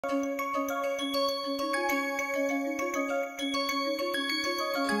Hello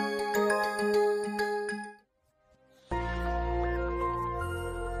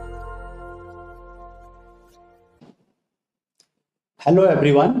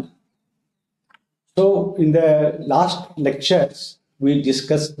everyone. So in the last lectures, we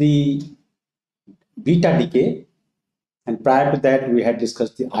discussed the beta decay, and prior to that we had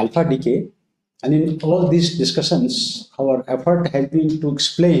discussed the alpha decay. And in all these discussions, our effort has been to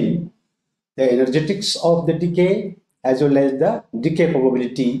explain the energetics of the decay as well as the decay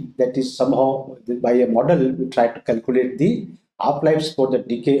probability. That is, somehow by a model we try to calculate the half-lives for the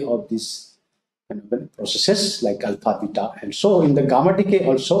decay of these processes like alpha, beta. And so in the gamma decay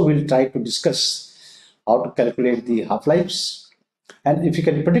also we'll try to discuss how to calculate the half-lives, and if you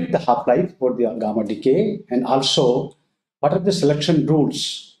can predict the half-life for the gamma decay, and also what are the selection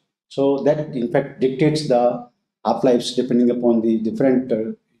rules, so that in fact dictates the half-lives depending upon the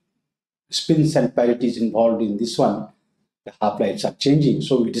different spins and parities involved in this one. The half-lives are changing,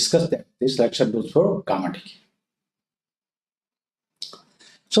 so we discuss that, the selection rules for gamma decay.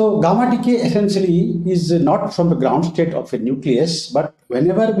 So gamma decay essentially is not from the ground state of a nucleus, but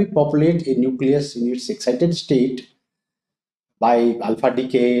whenever we populate a nucleus in its excited state by alpha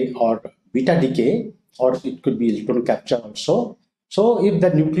decay or beta decay, or it could be electron capture also. So if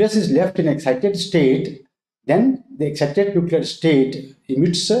the nucleus is left in excited state, then the excited nuclear state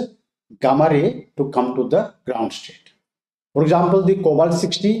emits gamma ray to come to the ground state. For example, the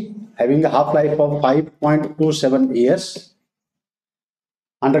cobalt-60 having a half-life of 5.27 years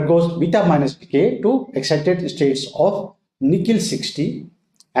undergoes beta minus decay to excited states of nickel-60,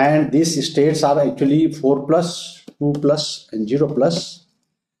 and these states are actually 4 plus, 2 plus and 0 plus.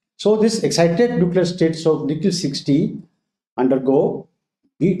 So this excited nuclear states of nickel-60 undergo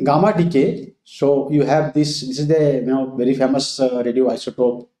gamma decay. So you have this is the very famous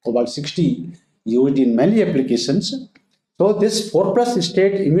radioisotope cobalt-60 used in many applications. So this 4 plus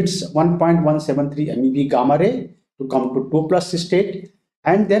state emits 1.173 MeV gamma ray to come to 2 plus state,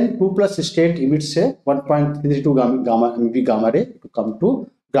 and then 2 plus state emits a 1.32 MeV gamma ray to come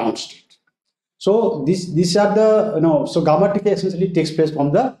to ground state. So these are the so gamma decay essentially takes place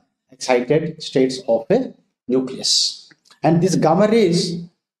from the excited states of a nucleus, and these gamma rays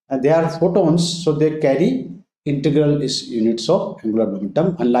they are photons, so they carry integral units of angular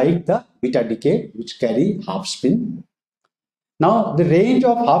momentum, unlike the beta decay which carry half spin. Now the range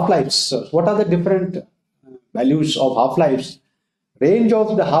of half-lives, what are the different values of half-lives? Range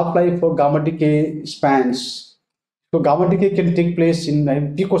of the half-life for gamma decay spans. So gamma decay can take place in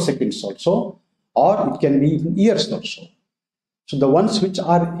picoseconds also, or it can be in years also. So the ones which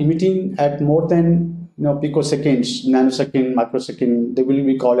are emitting at more than picoseconds, nanosecond, microsecond, they will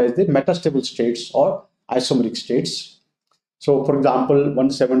be called as the metastable states or isomeric states. So for example,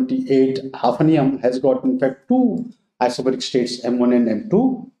 178 hafnium has got in fact two isomeric states, M1 and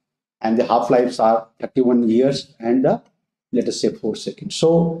M2, and the half-lives are 31 years and let us say 4 seconds.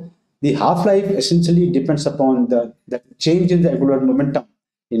 So the half-life essentially depends upon the change in the angular momentum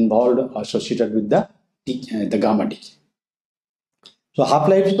involved associated with the gamma decay. So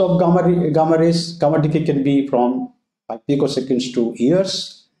half-lives of gamma decay can be from picoseconds to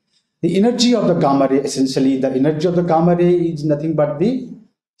years. The energy of the gamma ray, essentially the energy of the gamma ray is nothing but the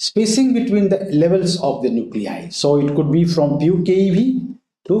spacing between the levels of the nuclei. So it could be from few keV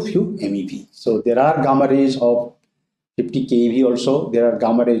to few MeV. So there are gamma rays of 50 keV also, there are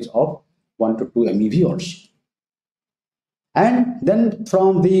gamma rays of 1 to 2 MeV also. And then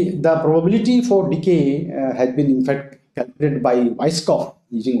from the probability for decay has been in fact calculated by Weisskopf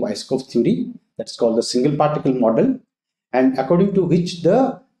using Weisskopf theory, that's called the single particle model, and according to which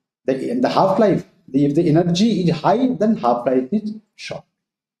the half-life, if the energy is high, then half-life is short.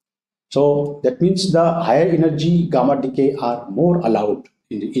 So that means the higher energy gamma decay are more allowed.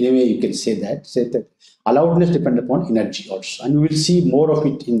 In a way you can say that allowedness depends upon energy also, and we will see more of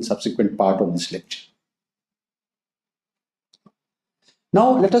it in subsequent part of this lecture.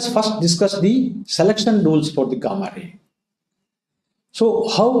 Now let us first discuss the selection rules for the gamma ray. So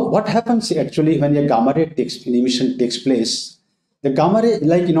what happens actually when a gamma ray emission takes place? The gamma ray,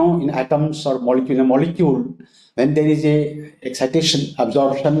 like in atoms or molecule, when there is a excitation,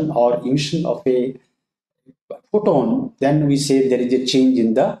 absorption or emission of a photon, then we say there is a change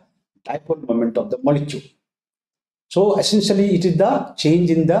in the dipole moment of the molecule. So essentially it is the change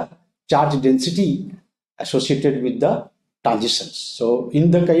in the charge density associated with the transitions. So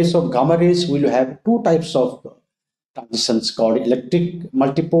in the case of gamma rays, we will have two types of transitions called electric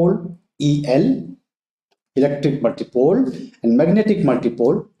multipole EL, electric multipole, and magnetic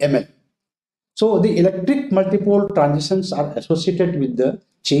multipole ML. So the electric multipole transitions are associated with the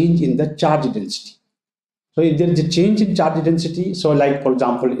change in the charge density. So if there is a change in charge density, so like for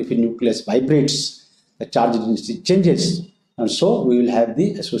example, if a nucleus vibrates, the charge density changes, and so we will have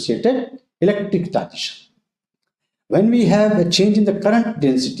the associated electric transition. When we have a change in the current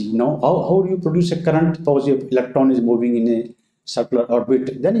density, how do you produce a current? Suppose your electron is moving in a circular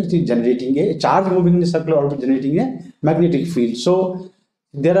orbit, then it is generating a charge moving in a circular orbit, generating a magnetic field. So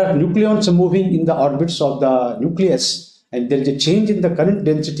there are nucleons moving in the orbits of the nucleus, and there is a change in the current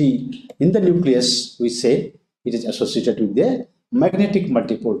density in the nucleus. We say it is associated with the magnetic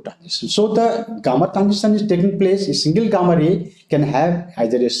multipole transition. So the gamma transition is taking place. A single gamma ray can have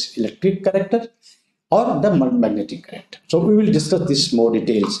either a electric character or the magnetic character. So we will discuss this more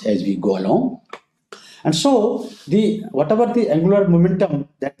details as we go along. And so whatever the angular momentum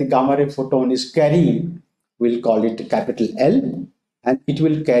that the gamma ray photon is carrying, we'll call it capital L, and it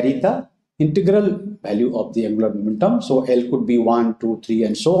will carry the integral value of the angular momentum. So L could be 1, 2, 3,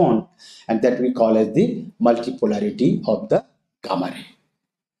 and so on, and that we call as the multipolarity of the gamma ray.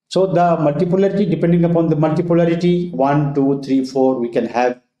 So the multipolarity, depending upon the multipolarity, 1, 2, 3, 4, we can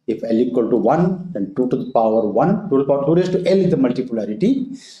have. If L equal to 1, then 2 to the power 1, 2 to the power 2 raised to L is the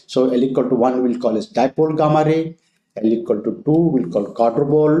multipolarity. So L equal to 1 we'll call as dipole gamma ray, L equal to 2 we'll call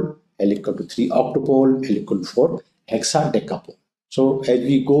quadrupole, L equal to 3 octupole, L equal to 4 hexadecapole. So as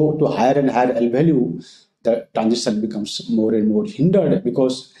we go to higher and higher L value, the transition becomes more and more hindered,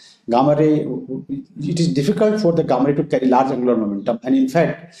 because gamma ray, it is difficult for the gamma ray to carry large angular momentum. And in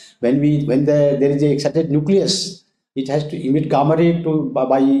fact, when there is a excited nucleus, it has to emit gamma ray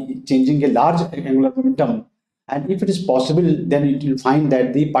by changing a large angular momentum. And if it is possible, then it will find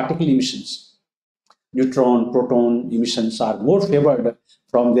that the particle emissions, neutron, proton emissions, are more favored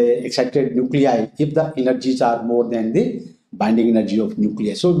from the excited nuclei if the energies are more than the binding energy of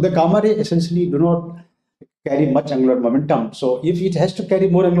nuclei. So the gamma ray essentially do not carry much angular momentum. So if it has to carry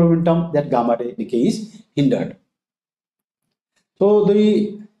more angular momentum, that gamma ray decay is hindered. So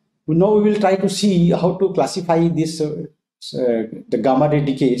now we will try to see how to classify this the gamma ray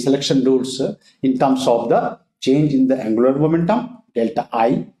decay selection rules in terms of the change in the angular momentum delta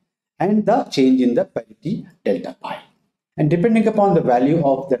I and the change in the parity delta pi. And depending upon the value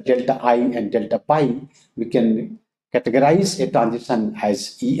of the delta I and delta pi, we can categorize a transition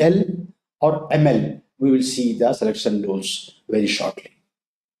as EL or ML. We will see the selection rules very shortly.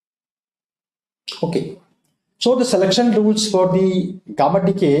 Okay. So the selection rules for the gamma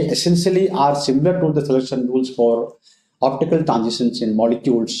decay essentially are similar to the selection rules for optical transitions in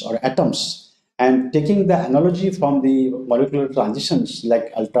molecules or atoms. And taking the analogy from the molecular transitions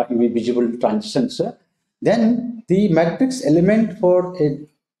like ultra UV visible transitions, then the matrix element for a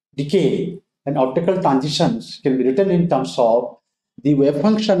decay and optical transitions can be written in terms of the wave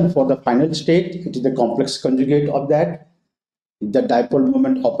function for the final state. It is the complex conjugate of that. The dipole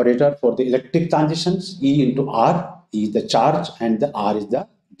moment operator for the electric transitions, E into R, E is the charge and the R is the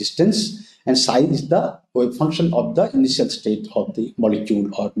distance, and psi is the wave function of the initial state of the molecule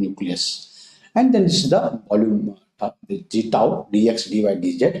or nucleus. And then this is the volume, the g tau, dx, dy,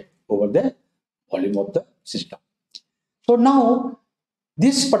 dz over the volume of the system. So now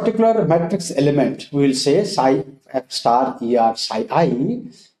this particular matrix element, we will say psi f star er psi I,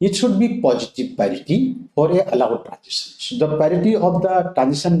 it should be positive parity for a allowed transition. So the parity of the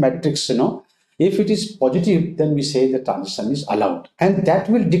transition matrix, if it is positive, then we say the transition is allowed, and that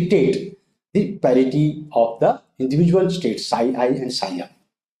will dictate the parity of the individual states psi I and psi m.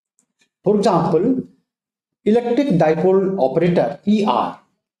 For example, electric dipole operator ER.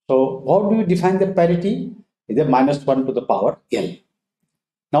 So how do you define the parity? Either -1 to the power L.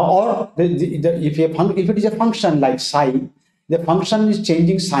 Now, or if it is a function like psi, the function is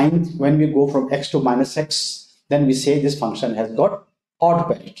changing sign when we go from x to -x, then we say this function has got odd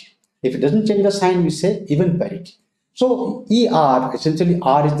parity. If it doesn't change the sign, we say even parity. So ER, essentially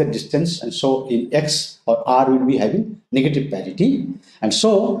R is the distance, and so in x or R will be having negative parity, and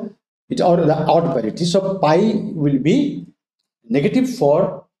so it's or the odd parity. So pi will be negative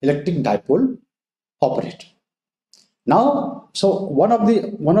for electric dipole operator. Now, so one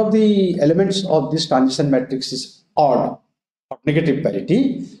of the elements of this transition matrix is odd or negative parity.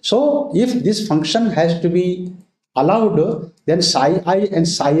 So if this function has to be allowed, then psi I and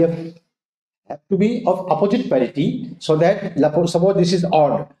psi f have to be of opposite parity, so that suppose this is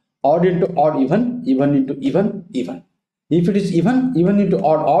odd into odd, even into even. If it is even into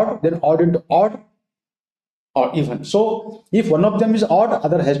odd, then odd into odd or even. So if one of them is odd,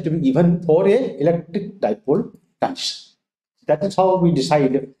 other has to be even for a electric dipole transition. That is how we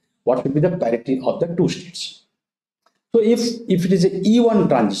decide what will be the parity of the two states. So if it is a E1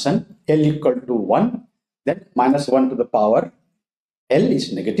 transition, L equal to 1, then minus 1 to the power L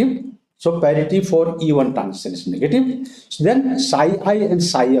is negative. So parity for E1 transition is negative. So then psi I and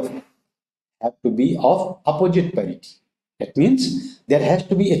psi f have to be of opposite parity. That means there has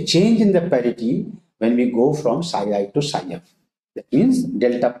to be a change in the parity when we go from psi I to psi f. That means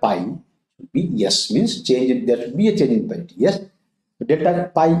delta pi should be yes, means change in, there should be a change in parity. Yes,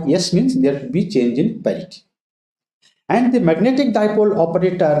 delta pi yes means there should be change in parity. And the magnetic dipole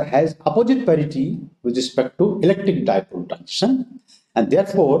operator has opposite parity with respect to electric dipole transition, and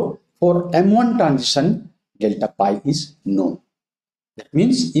therefore for M1 transition delta pi is known. That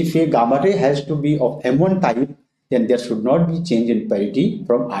means if a gamma ray has to be of M1 type, then there should not be change in parity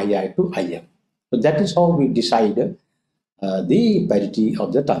from II to IF. So that is how we decide the parity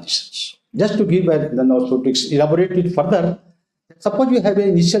of the transitions. Just to give then also to elaborate it further, suppose you have an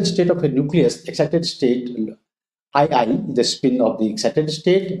initial state of a nucleus, excited state II is the spin of the excited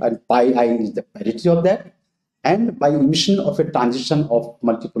state and pi I is the parity of that, and by emission of a transition of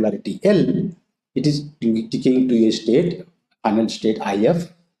multipolarity L, it is decaying to a state, final state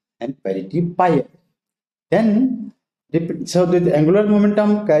IF and parity pi F. Then so the angular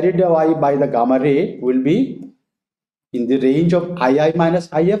momentum carried away by the gamma ray will be in the range of II minus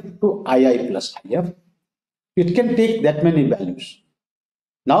IF to II plus IF. It can take that many values.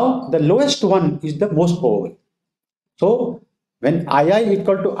 Now the lowest one is the most probable. So when II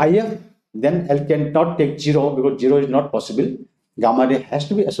equal to IF, then L cannot take 0 because 0 is not possible. Gamma ray has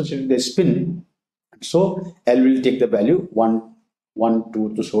to be associated with a spin. So L will take the value 1, 1,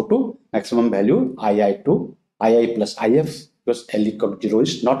 2 to so to maximum value II to II plus IF because L equal to 0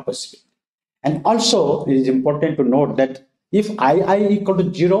 is not possible. And also it is important to note that if II equal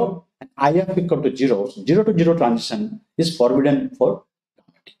to 0 and IF equal to 0, so 0 to 0 transition is forbidden for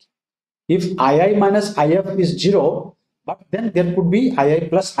gamma decay. If II minus IF is 0, but then there could be II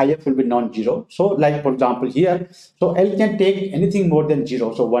plus IF will be non-zero. So like for example here, so L can take anything more than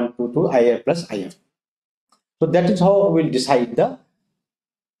 0. So 1, 2 to II plus IF. So that is how we will decide the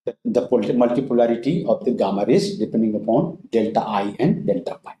multipolarity of the gamma rays depending upon delta I and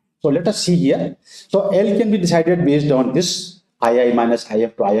delta pi. So let us see here. So L can be decided based on this II minus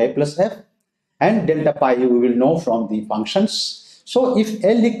IF to II plus F, and delta pi we will know from the functions. So if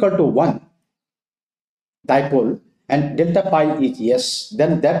L equal to 1 dipole and delta pi is yes,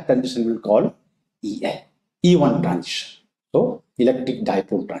 then that transition will call EL, E1 transition. So electric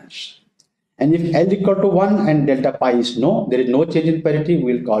dipole transition. And if L equal to 1 and delta pi is no, there is no change in parity,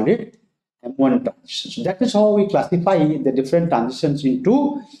 we will call it M1 transition. So that is how we classify the different transitions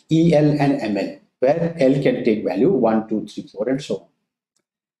into EL and ML, where L can take value 1, 2, 3, 4 and so on.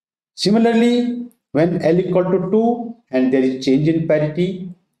 Similarly, when L equal to 2 and there is change in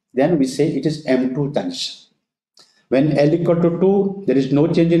parity, then we say it is M2 transition. When L equal to 2, there is no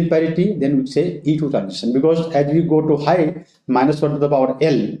change in parity, then we say E2 transition, because as we go to high, minus 1 to the power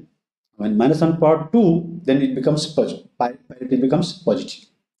L, when minus 1 to the power 2, then it becomes positive, parity becomes positive.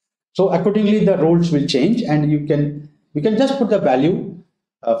 So accordingly, the rules will change, and you can just put the value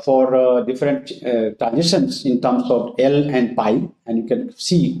for different transitions in terms of L and pi, and you can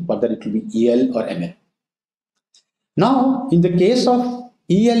see whether it will be EL or ML. Now, in the case of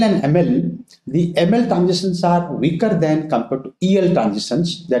EL and ML, the ML transitions are weaker than compared to EL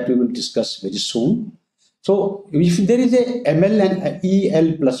transitions that we will discuss very soon. So if there is a ML and a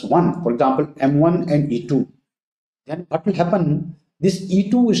EL plus 1, for example, M1 and E2, then what will happen? This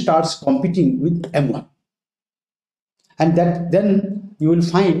E2 starts competing with M1. And that then you will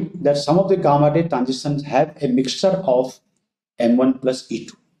find that some of the gamma ray transitions have a mixture of M1 plus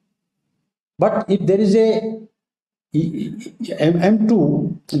E2. But if there is a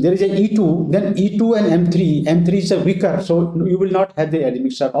M2, there is a E2, then E2 and M3 is a weaker, so you will not have the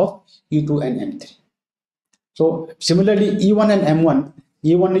admixture of E2 and M3. So similarly, E1 and M1,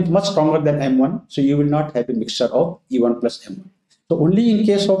 E1 is much stronger than M1, so you will not have a mixture of E1 plus M1. So only in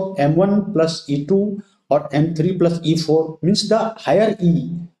case of M1 plus E2 or M3 plus E4 means the higher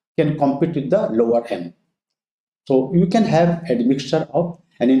E can compete with the lower M. So you can have admixture of,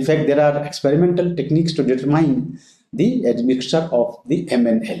 and in fact there are experimental techniques to determine the admixture of the M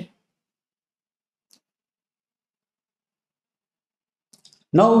and L.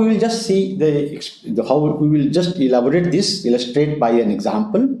 Now we will just see how we will just elaborate this, illustrate by an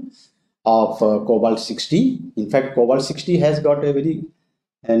example of cobalt 60. In fact, cobalt 60 has got a very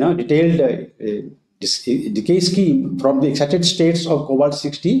detailed decay scheme from the excited states of cobalt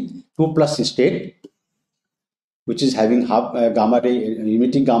 60 2 plus state, which is having gamma ray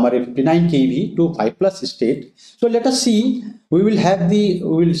emitting gamma ray 59 keV to 5 plus state. So let us see. We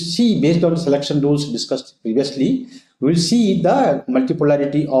will see based on selection rules discussed previously. We will see the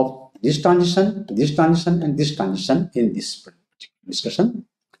multipolarity of this transition, this transition, and this transition in this discussion.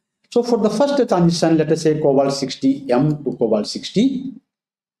 So for the first transition, let us say cobalt 60 M to cobalt 60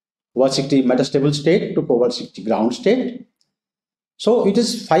 metastable state to cobalt 60 ground state. So it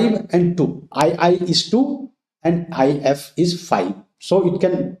is 5 and 2. II is 2 and IF is 5. So it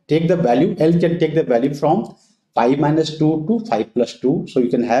can take the value, L can take the value from 5 minus 2 to 5 plus 2. So you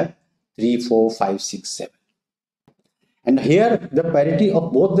can have 3, 4, 5, 6, 7. And here the parity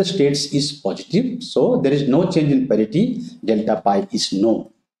of both the states is positive. So there is no change in parity. Delta pi is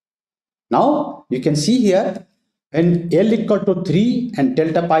no. Now you can see here when L equal to 3 and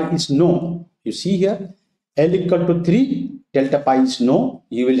delta pi is no. You see here L equal to 3, delta pi is no.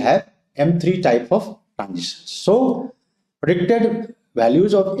 You will have M3 type of transitions. So predicted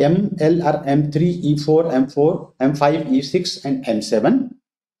values of ML are M3, E4, M4, M5, E6 and M7.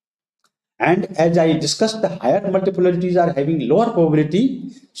 And as I discussed, the higher multipolarities are having lower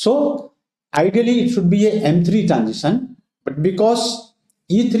probability. So ideally it should be a M3 transition, but because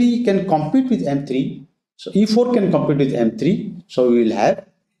E3 can compete with M3, so E4 can compete with M3, so we will have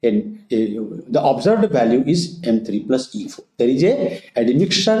the observed value is M3 plus E4. There is a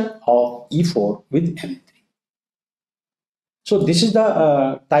admixture of E4 with M3. So this is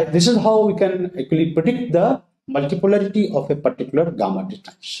the type. This is how we can actually predict the multipolarity of a particular gamma ray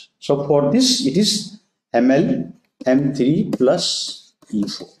transition. So for this, it is ML M3 plus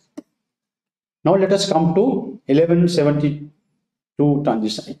E4. Now let us come to 1172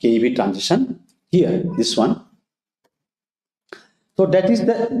 transition, KEV transition. Here, this one. So that is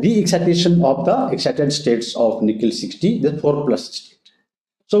the de-excitation of the excited states of nickel 60, the 4 plus state.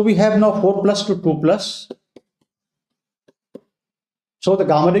 So we have now 4 plus to 2 plus. So the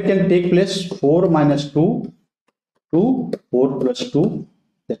gamma ray can take place 4 minus 2 to 4 plus 2.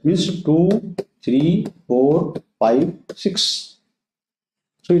 That means 2, 3, 4, 5, 6.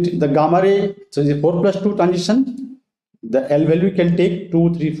 So the gamma ray, so the 4 plus 2 transition, the L value can take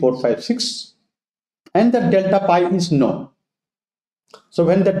 2, 3, 4, 5, 6. And the delta pi is no. So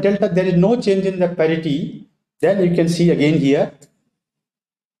when the delta, there is no change in the parity, then you can see again here,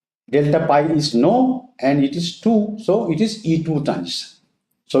 delta pi is no and it is 2. So it is E2 transition.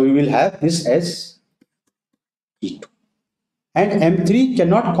 So we will have this as E2. And M3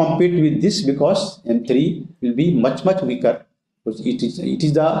 cannot compete with this because M3 will be much weaker. Because it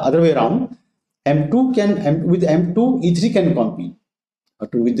is the other way around. M2 with M2 E3 can compete.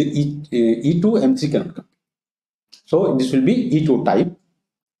 But with the E2 M3 cannot compete. So this will be E2 type.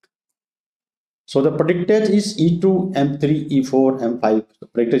 So the predicted is E2, M3, E4, M5. The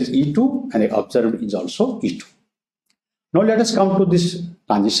predicted is E2 and observed is also E2. Now let us come to this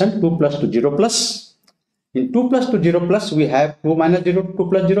transition 2 plus to 0 plus. In 2 plus to 0 plus, we have 2 minus 0, 2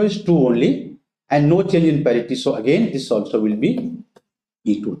 plus 0 is 2 only and no change in parity. So again, this also will be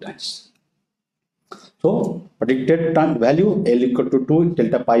E2 transition. So predicted value L equal to 2,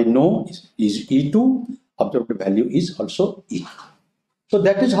 delta pi no is E2, observed value is also E2. So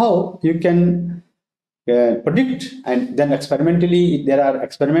that is how you can predict, and then experimentally there are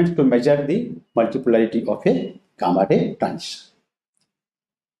experiments to measure the multipolarity of a gamma ray transition.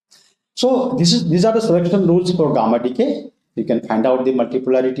 So these are the selection rules for gamma decay. You can find out the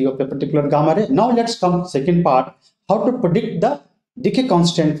multipolarity of a particular gamma ray. Now let's come second part, how to predict the decay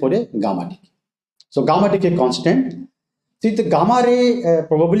constant for a gamma decay. So gamma decay constant, see the gamma ray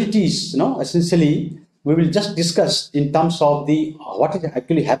probabilities, essentially we will just discuss in terms of the what is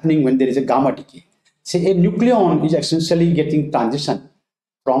actually happening when there is a gamma decay. Say a nucleon is essentially getting transition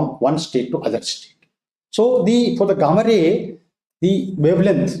from one state to other state. So for the gamma ray, the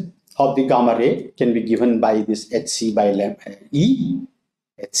wavelength of the gamma ray can be given by this Hc by E.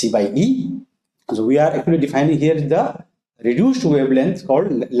 So we are actually defining here the reduced wavelength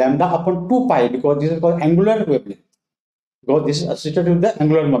called lambda upon 2 pi, because this is called angular wavelength, because this is associated with the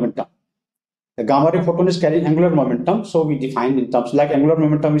angular momentum. The gamma ray photon is carrying angular momentum, so we define in terms like angular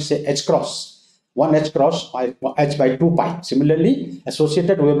momentum, we say h cross, 1 h cross h by 2 pi. Similarly,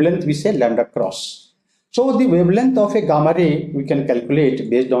 associated wavelength we say lambda cross. So the wavelength of a gamma ray we can calculate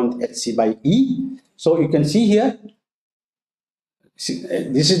based on Hc by E. So you can see here,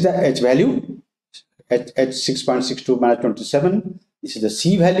 this is the h value, h 6.62 minus 27. This is the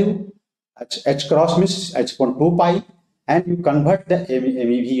C value. H cross means h upon 2 pi, and you convert the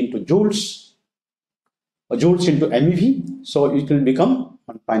MeV into joules, or joules into MeV. So it will become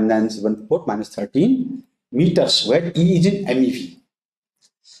 1.974 minus 13 meters, where E is in MeV.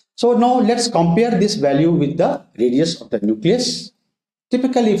 So now let's compare this value with the radius of the nucleus.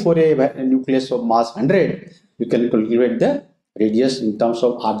 Typically for a nucleus of mass 100, you can calculate the radius in terms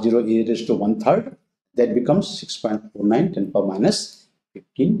of R0 e raised to 1/3. That becomes 6.49 10 power minus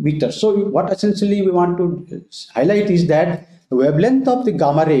 15 meters. So what essentially we want to highlight is that the wavelength of the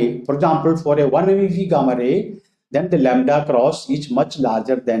gamma ray, for example, for a 1 MeV gamma ray, then the lambda cross is much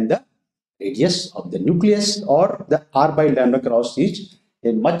larger than the radius of the nucleus, or the r by lambda cross is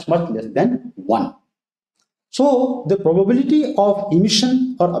a much less than 1. So the probability of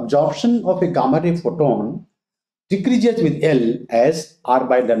emission or absorption of a gamma ray photon decreases with L as r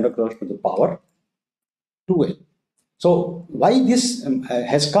by lambda cross to the power 2L. So why this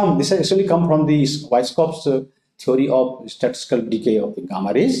has come? This has actually come from the Weisskopf's theory of statistical decay of the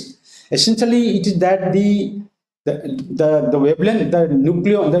gamma rays. Essentially, it is that the wavelength,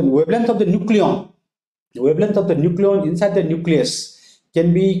 the wavelength of the nucleon inside the nucleus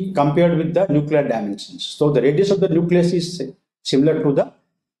can be compared with the nuclear dimensions. So the radius of the nucleus is similar to the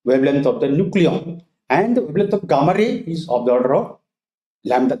wavelength of the nucleon, and the wavelength of gamma ray is of the order of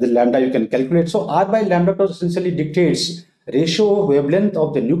lambda. The lambda you can calculate. So r by lambda cross essentially dictates ratio of wavelength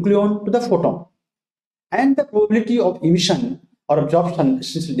of the nucleon to the photon, and the probability of emission or absorption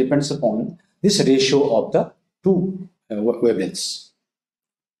essentially depends upon this ratio of the two wavelengths.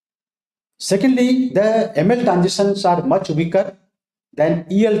 Secondly, the ML transitions are much weaker than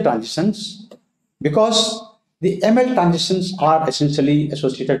EL transitions because the ML transitions are essentially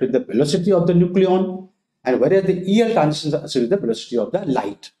associated with the velocity of the nucleon, and whereas the EL transitions are associated with the velocity of the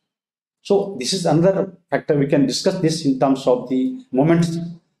light. So this is another factor. We can discuss this in terms of the moments,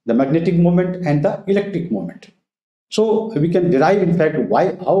 the magnetic moment and the electric moment. So we can derive, in fact,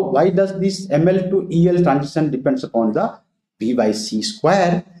 why does this ML to EL transition depends upon the V by C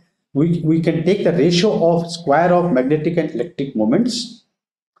square. We can take the ratio of square of magnetic and electric moments.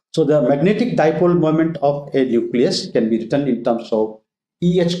 So the magnetic dipole moment of a nucleus can be written in terms of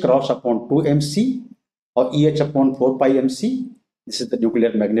EH cross upon 2mc or EH upon 4 pi mc. This is the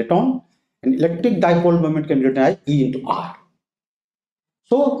nuclear magneton. And electric dipole moment can be written as E into R.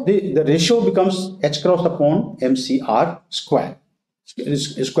 So the ratio becomes H cross upon mcr square,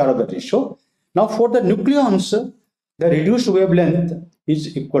 square of the ratio. Now for the nucleons, the reduced wavelength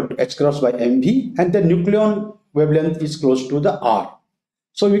is equal to H cross by mv, and the nucleon wavelength is close to the R.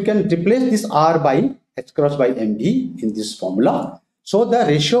 So we can replace this R by H cross by mv in this formula. So the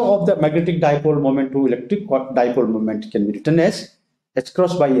ratio of the magnetic dipole moment to electric dipole moment can be written as H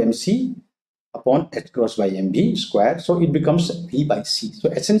cross by mc upon H cross by mv square. So it becomes V by C. So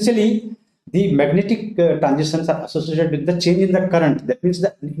essentially, the magnetic transitions are associated with the change in the current. That means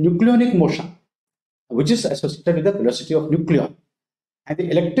the nucleonic motion, which is associated with the velocity of nucleon. And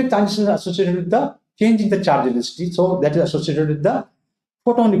the electric transitions are associated with the change in the charge density. So that is associated with the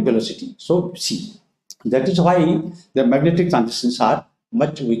photonic velocity. So C. That is why the magnetic transitions are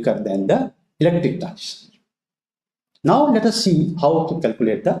much weaker than the electric transitions. Now let us see how to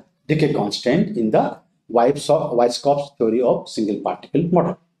calculate the decay constant in the Weisskopf's theory of single particle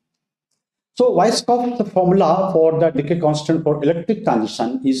model. So Weisskopf's formula for the decay constant for electric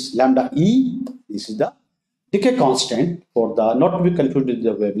transition is lambda E. This is the decay constant for the, not to be confused with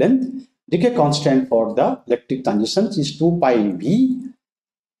the wavelength. Decay constant for the electric transitions is 2 pi V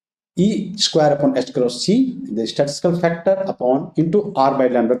E square upon H cross C, the statistical factor upon into R by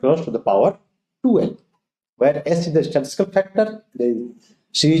lambda cross to the power 2L, where S is the statistical factor, the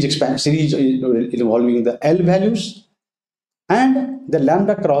series involving the L values, and the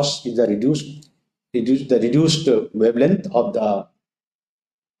lambda cross is the reduced wavelength of the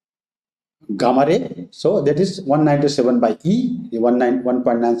gamma ray. So that is 197 by E,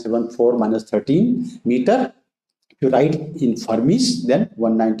 1.974 minus 13 meter. If you write in Fermis, then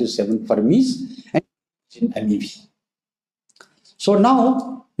 197 Fermis and in MeV. So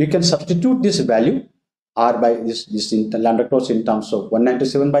now you can substitute this value R by this in lambda cross in terms of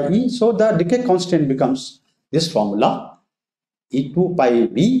 197 by E. So the decay constant becomes this formula E2 pi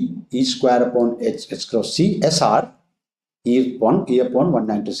B E square upon H cross C SR E upon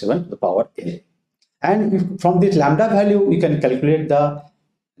 197 to the power A. And if from this lambda value we can calculate the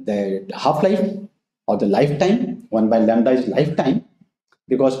half-life or the lifetime. 1 by lambda is lifetime,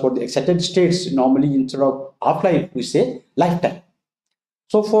 because for the excited states normally instead of half-life we say lifetime.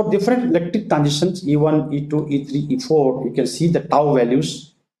 So for different electric transitions E1, E2, E3, E4, you can see the tau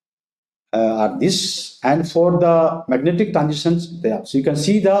values are this, and for the magnetic transitions they are. So you can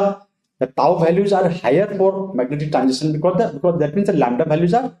see the tau values are higher for magnetic transition because that means the lambda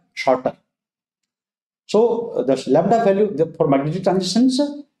values are shorter. So the lambda value for magnetic transitions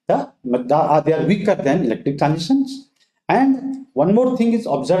they are weaker than electric transitions. And one more thing is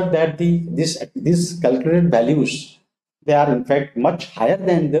observed that these calculated values, they are in fact much higher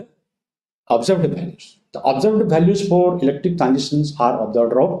than the observed values. The observed values for electric transitions are of the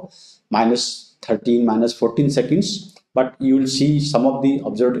order of minus 13, minus 14 seconds, but you will see some of the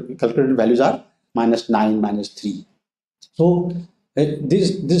observed calculated values are -9, -3. So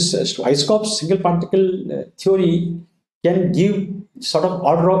this Weisskopf's single particle theory can give sort of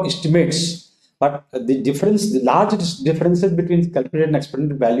order of estimates, but the large differences between calculated and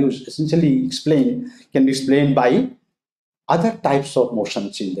experimental values essentially can be explained by other types of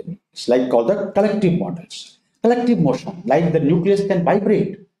motions in them. It's like called the collective models. Collective motion, like the nucleus can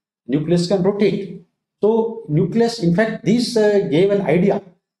vibrate, nucleus can rotate. So nucleus, in fact, this gave an idea.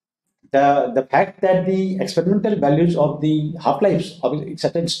 The fact that the experimental values of the half-lives of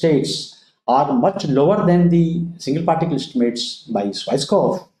certain states are much lower than the single particle estimates by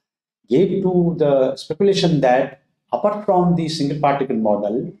Weisskopf gave to the speculation that apart from the single particle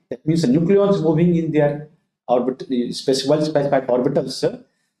model, that means the nucleons moving in their specified orbitals,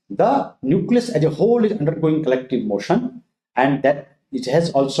 the nucleus as a whole is undergoing collective motion, and that it has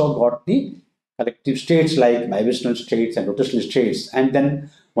also got the collective states like vibrational states and rotational states, and then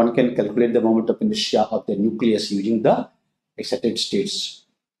one can calculate the moment of inertia of the nucleus using the excited states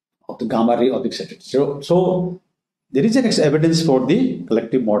of the gamma ray of the excited. So there is an evidence for the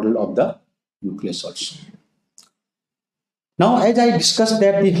collective model of the nucleus also. Now, as I discussed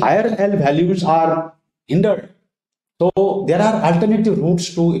that the higher L values are hindered, so there are alternative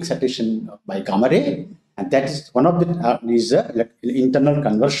routes to excitation by gamma ray, and that is one of the is internal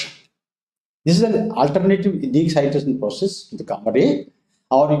conversion. This is an alternative de-excitation process with the gamma ray,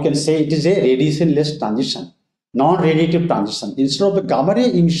 or you can say it is a radiation-less transition, non-radiative transition. Instead of the gamma ray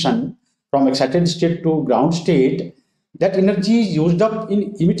emission from excited state to ground state, that energy is used up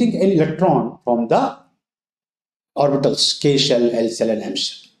in emitting an electron from the orbitals K shell, L shell, and M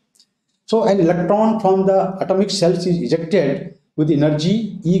shell. So an electron from the atomic cells is ejected with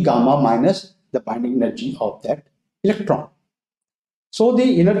energy E gamma minus the binding energy of that electron. So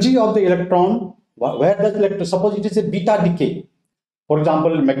the energy of the electron, where does electron, suppose it is a beta decay. For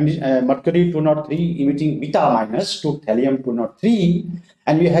example, mercury 203 emitting beta minus to thallium 203,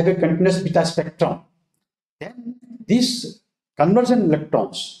 and we have a continuous beta spectrum. Then these conversion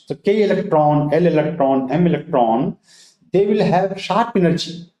electrons, the K electron, L electron, M electron, they will have sharp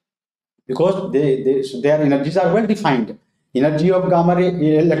energy because their energies are well defined. Energy of gamma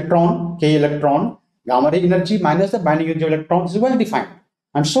ray electron, K electron, gamma ray energy minus the binding energy of electrons is well defined.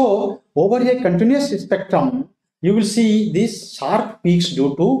 And so over a continuous spectrum, you will see these sharp peaks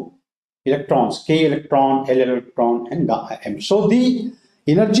due to electrons, K electron, L electron, and M. So the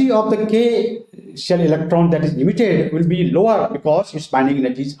energy of the K shell electron that is emitted will be lower because its binding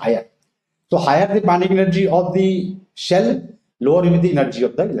energy is higher. So higher the binding energy of the shell, lower will be the energy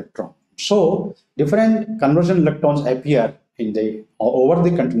of the electron. So different conversion electrons appear in the over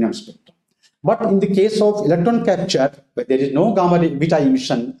the continuum spectrum. But in the case of electron capture, where there is no gamma ray beta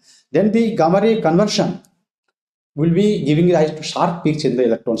emission, then the gamma ray conversion will be giving rise to sharp peaks in the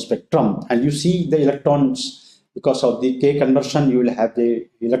electron spectrum. And you see the electrons, because of the K conversion, you will have the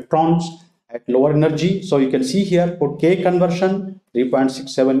electrons at lower energy. So you can see here for K conversion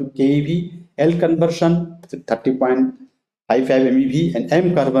 3.67 keV, L conversion 30.55 MeV, and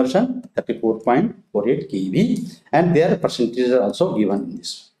M conversion 34.48 keV, and their percentages are also given in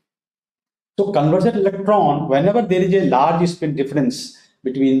this. So conversion electron, whenever there is a large spin difference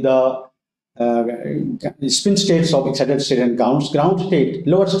between the spin states of excited state and ground state,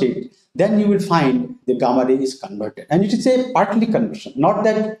 lower state, then you will find the gamma ray is converted. And it is a partly conversion, not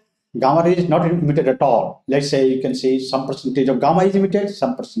that gamma ray is not emitted at all. Let's say you can say some percentage of gamma is emitted,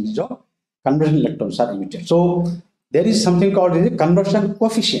 some percentage of conversion electrons are emitted. So there is something called the conversion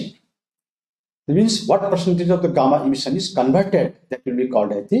coefficient. That means what percentage of the gamma emission is converted, that will be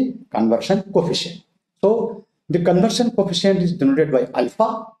called as the conversion coefficient. So the conversion coefficient is denoted by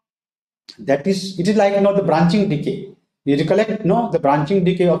alpha. That is, it is like the branching decay. You recollect the branching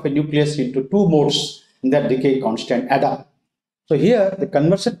decay of a nucleus into two modes, and that decay constant add up. So here the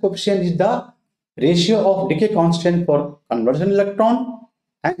conversion coefficient is the ratio of decay constant for conversion electron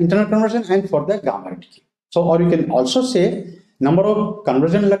and internal conversion and for the gamma ray decay. So, or you can also say number of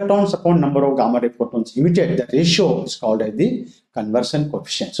conversion electrons upon number of gamma ray photons emitted. The ratio is called as the conversion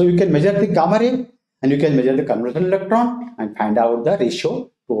coefficient. So you can measure the gamma ray and you can measure the conversion electron and find out the ratio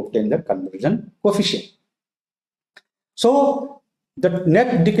to obtain the conversion coefficient. So the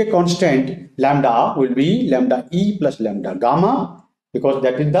net decay constant lambda will be lambda E plus lambda gamma, because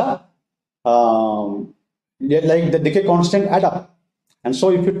that is the like the decay constant add up. And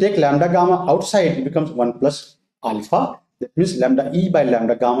so if you take lambda gamma outside, it becomes 1 plus alpha. That means lambda E by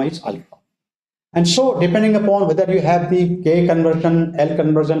lambda gamma is alpha. And so depending upon whether you have the K conversion, L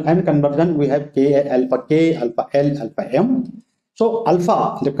conversion, M conversion, we have K, alpha L, alpha M. So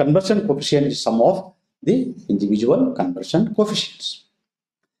alpha, the conversion coefficient is sum of the individual conversion coefficients.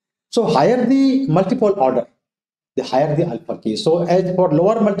 So higher the multiple order, the higher the alpha k. So as for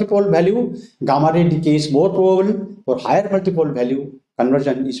lower multiple value, gamma ray decay is more probable. For higher multiple value,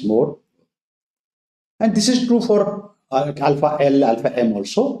 conversion is more. And this is true for alpha L, alpha M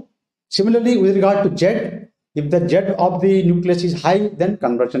also. Similarly, with regard to Z, if the Z of the nucleus is high, then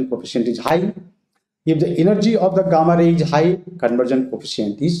conversion coefficient is high. If the energy of the gamma ray is high, conversion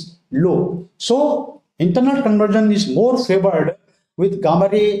coefficient is low. So internal conversion is more favored with gamma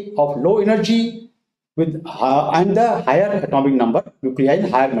ray of low energy with and the higher atomic number nuclei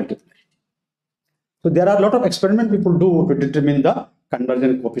and higher multiplicity. So there are a lot of experiments people do to determine the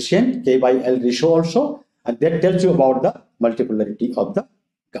conversion coefficient K by L ratio also, and that tells you about the multiplicity of the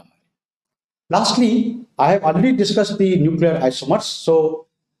gamma ray. Lastly, I have already discussed the nuclear isomers, so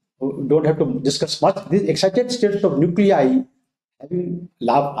don't have to discuss much. These excited states of nuclei having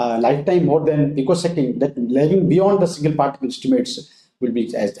lifetime more than picosecond, that living beyond the single particle estimates will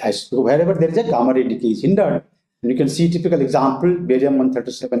be as wherever there is a gamma ray decay is hindered. And you can see typical example, barium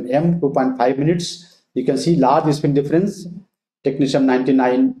 137M, 2.5 minutes. You can see large spin difference, technetium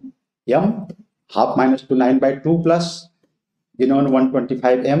 99M, half minus to 9 by 2 plus, xenon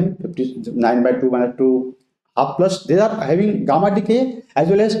 125M, 9 by 2 minus 2 half plus. They are having gamma decay as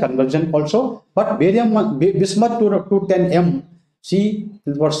well as conversion also. But barium bismuth 210M, see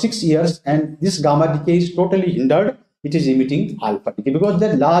for 6 years, and this gamma decay is totally hindered. It is emitting alpha decay because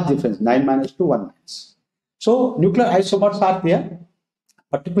there is large difference, 9 minus to 1 minus. So nuclear isomers are there,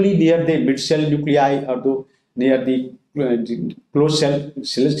 particularly near the mid cell nuclei or near the closed cell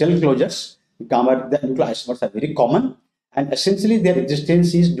closures. The nuclear isomers are very common, and essentially their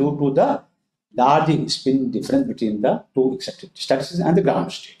existence is due to the large spin difference between the two excited states and the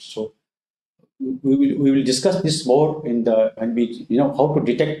ground state. So we will discuss this more in the when we how to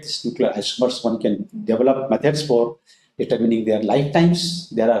detect these nuclear isomers. One can develop methods for determining their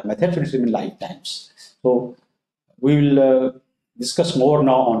lifetimes. There are methods to determine lifetimes. So we will discuss more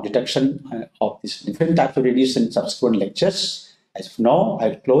now on detection of these different types of radiation in subsequent lectures. As of now,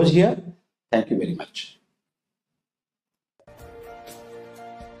 I'll close here. Thank you very much.